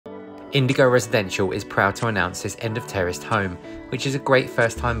Indigo Residential is proud to announce this end of terraced home, which is a great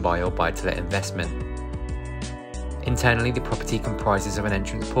first time buy or buy to let investment. Internally, the property comprises of an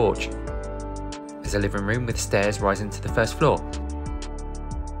entrance porch. There's a living room with stairs rising to the first floor.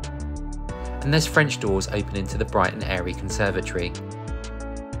 And there's French doors open into the bright and airy conservatory.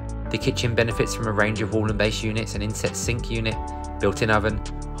 The kitchen benefits from a range of wall and base units, an inset sink unit, built-in oven,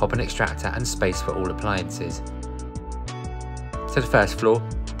 hob and extractor, and space for all appliances. To the first floor,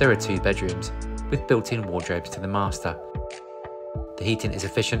 there are 2 bedrooms, with built-in wardrobes to the master. The heating is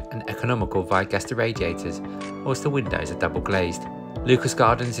efficient and economical via gas radiators, whilst the windows are double glazed. Lucas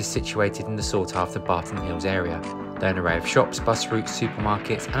Gardens is situated in the sought-after Barton Hills area. There are an array of shops, bus routes,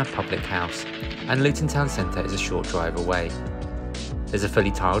 supermarkets and a public house, and Luton town centre is a short drive away. There's a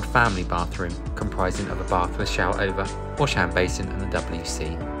fully tiled family bathroom, comprising of a bath with shower over, wash hand basin and a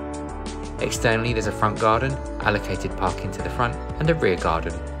WC. Externally, there's a front garden, allocated parking to the front, and a rear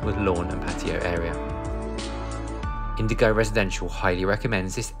garden with lawn and patio area. Indigo Residential highly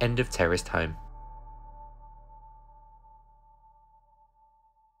recommends this end of terraced home.